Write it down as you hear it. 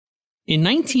In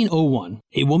 1901,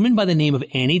 a woman by the name of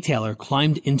Annie Taylor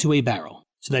climbed into a barrel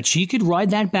so that she could ride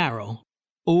that barrel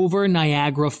over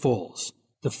Niagara Falls,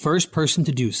 the first person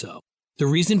to do so. The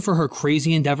reason for her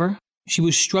crazy endeavor? She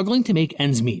was struggling to make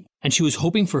ends meet, and she was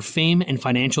hoping for fame and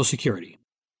financial security.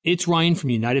 It's Ryan from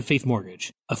United Faith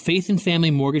Mortgage, a faith and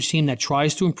family mortgage team that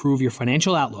tries to improve your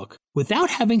financial outlook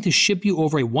without having to ship you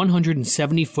over a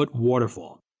 170-foot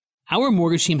waterfall. Our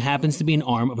mortgage team happens to be an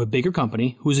arm of a bigger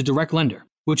company who is a direct lender,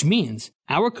 which means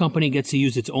our company gets to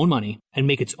use its own money and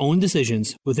make its own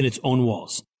decisions within its own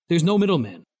walls. There's no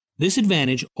middleman. This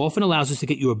advantage often allows us to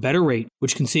get you a better rate,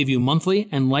 which can save you monthly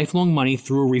and lifelong money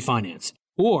through a refinance,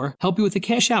 or help you with a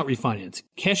cash-out refinance,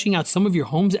 cashing out some of your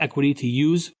home's equity to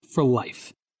use for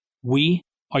life. We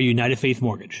are United Faith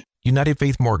Mortgage. United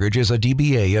Faith Mortgage is a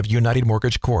DBA of United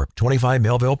Mortgage Corp., 25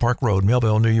 Melville Park Road,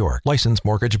 Melville, New York. Licensed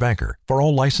mortgage banker. For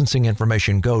all licensing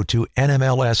information, go to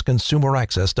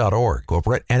nmlsconsumeraccess.org.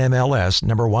 Corporate NMLS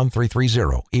number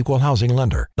 1330. Equal housing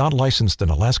lender. Not licensed in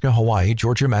Alaska, Hawaii,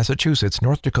 Georgia, Massachusetts,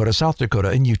 North Dakota, South Dakota,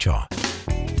 and Utah.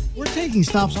 We're taking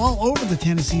stops all over the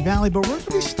Tennessee Valley, but we're going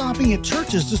to be stopping at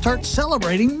churches to start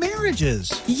celebrating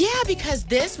marriages. Yeah, because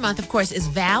this month, of course, is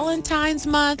Valentine's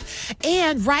month.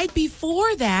 And right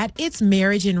before that, it's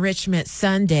Marriage Enrichment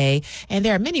Sunday. And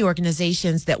there are many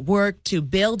organizations that work to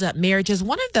build up marriages.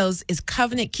 One of those is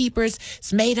Covenant Keepers.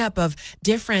 It's made up of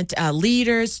different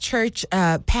leaders, church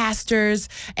pastors,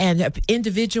 and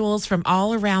individuals from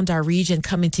all around our region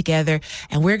coming together.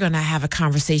 And we're going to have a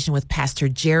conversation with Pastor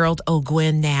Gerald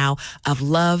O'Gwen now of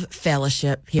Love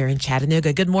Fellowship here in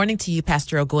Chattanooga. Good morning to you,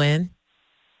 Pastor O'Gwen.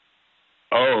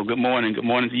 Oh, good morning. Good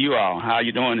morning to you all. How are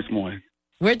you doing this morning?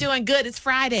 We're doing good. It's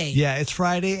Friday. Yeah, it's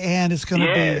Friday, and it's going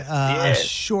to be a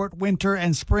short winter,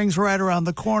 and spring's right around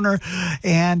the corner.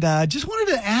 And just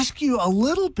wanted to ask you a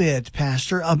little bit,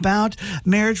 Pastor, about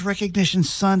Marriage Recognition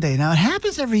Sunday. Now, it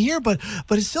happens every year, but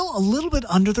it's still a little bit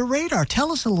under the radar.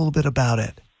 Tell us a little bit about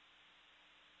it.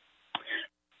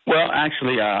 Well,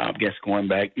 actually, I guess going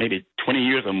back maybe 20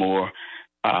 years or more,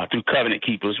 through Covenant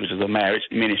Keepers, which is a marriage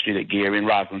ministry that Gary and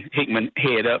Rosalind Hickman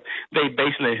head up, they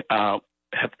basically have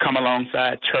come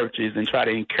alongside churches and try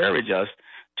to encourage us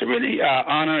to really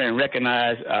honor and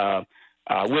recognize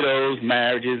widows,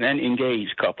 marriages, and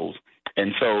engaged couples.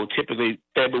 And so typically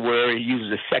February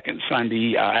uses the second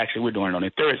Sunday. Actually, we're doing it on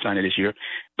the third Sunday this year.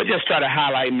 But just try to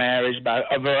highlight marriage by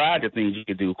a variety of things you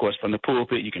can do. Of course, from the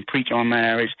pulpit, you can preach on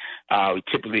marriage. We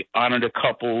typically honor the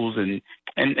couples and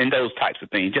those types of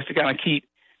things, just to kind of keep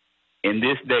in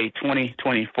this day,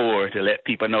 2024, to let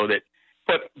people know that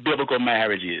what biblical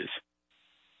marriage is.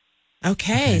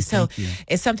 Okay, so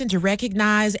it's something to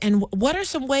recognize. And what are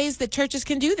some ways that churches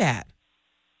can do that?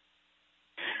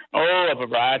 Oh, a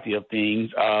variety of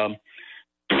things.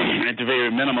 At the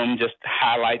very minimum, just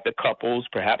highlight the couples,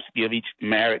 perhaps give each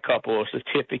married couple a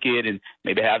certificate and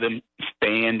maybe have them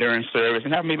stand during service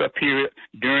and have maybe a period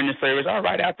during the service or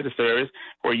right after the service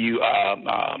where you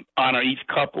honor each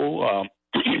couple.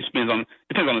 Depends on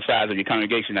the size of your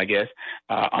congregation, I guess.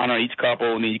 Honor each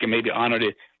couple, and then you can maybe honor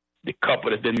the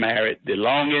couple that's been married the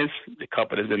longest, the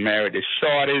couple that's been married the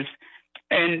shortest.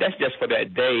 And that's just for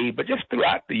that day. But just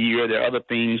throughout the year, there are other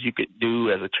things you could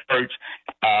do as a church.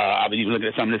 I've been looking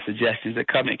at some of the suggestions that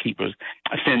Covenant Keepers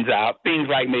sends out. Things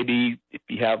like maybe if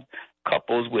you have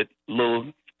couples with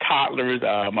little toddlers.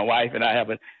 My wife and I have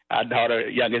our daughter,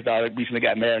 youngest daughter, recently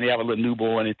got married, and they have a little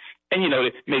newborn. And you know,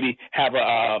 maybe have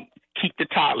keep the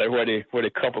toddler where the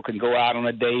couple can go out on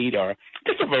a date, or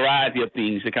just a variety of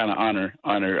things to kind of honor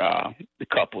the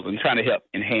couples and trying to help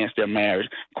enhance their marriage.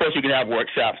 Of course, you can have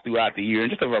workshops throughout the year and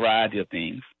just a variety of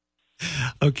things.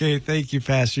 Okay, thank you,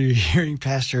 Pastor. You're hearing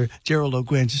Pastor Gerald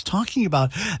O'Gwen just talking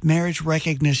about Marriage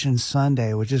Recognition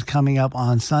Sunday, which is coming up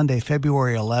on Sunday,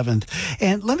 February 11th.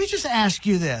 And let me just ask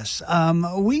you this.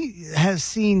 We have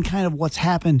seen kind of what's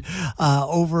happened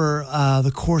over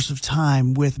the course of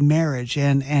time with marriage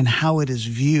and how it is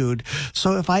viewed.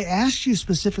 So if I asked you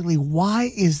specifically, why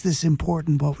is this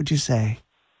important, what would you say?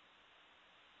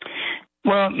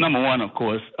 Well, number one, of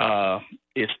course,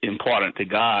 it's important to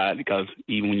God, because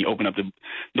even when you open up the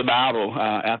Bible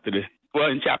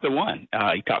in chapter 1,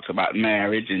 he talks about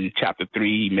marriage. In chapter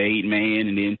 3, he made man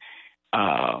and then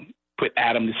put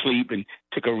Adam to sleep and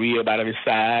took a rib out of his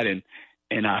side and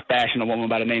fashioned a woman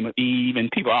by the name of Eve.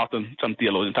 And people often, some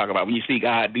theologians talk about when you see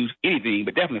God do anything,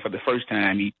 but definitely for the first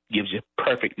time, he gives you a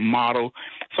perfect model.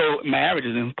 So marriage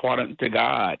is important to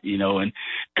God, you know. And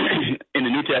in the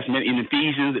New Testament, in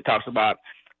Ephesians, it talks about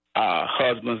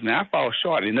husbands. Now, I fall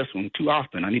short in this one too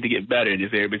often. I need to get better in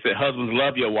this area. But it said, husbands,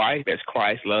 love your wife as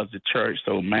Christ loves the church.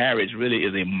 So marriage really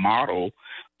is a model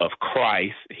of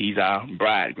Christ. He's our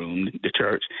bridegroom, the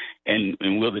church, and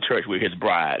we're the church, we're his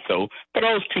bride. So for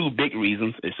those two big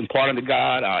reasons, it's important to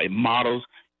God. It models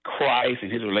Christ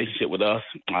and his relationship with us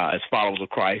as followers of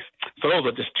Christ. So those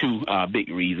are just two big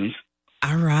reasons.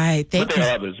 All right. Thank you. But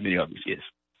there are others, many others, yes.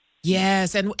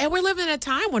 Yes, and we're living in a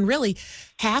time when really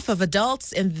half of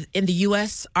adults in the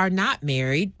U.S. are not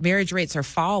married. Marriage rates are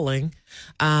falling.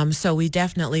 So we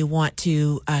definitely want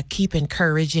to keep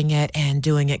encouraging it and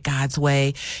doing it God's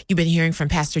way. You've been hearing from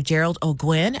Pastor Gerald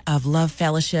Ogwyn of Love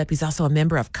Fellowship. He's also a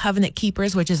member of Covenant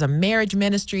Keepers, which is a marriage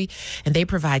ministry, and they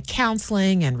provide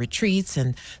counseling and retreats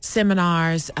and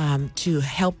seminars to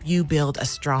help you build a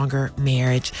stronger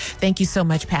marriage. Thank you so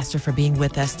much, Pastor, for being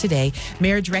with us today.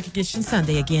 Marriage Recognition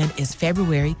Sunday, again, is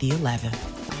February the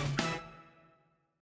 11th.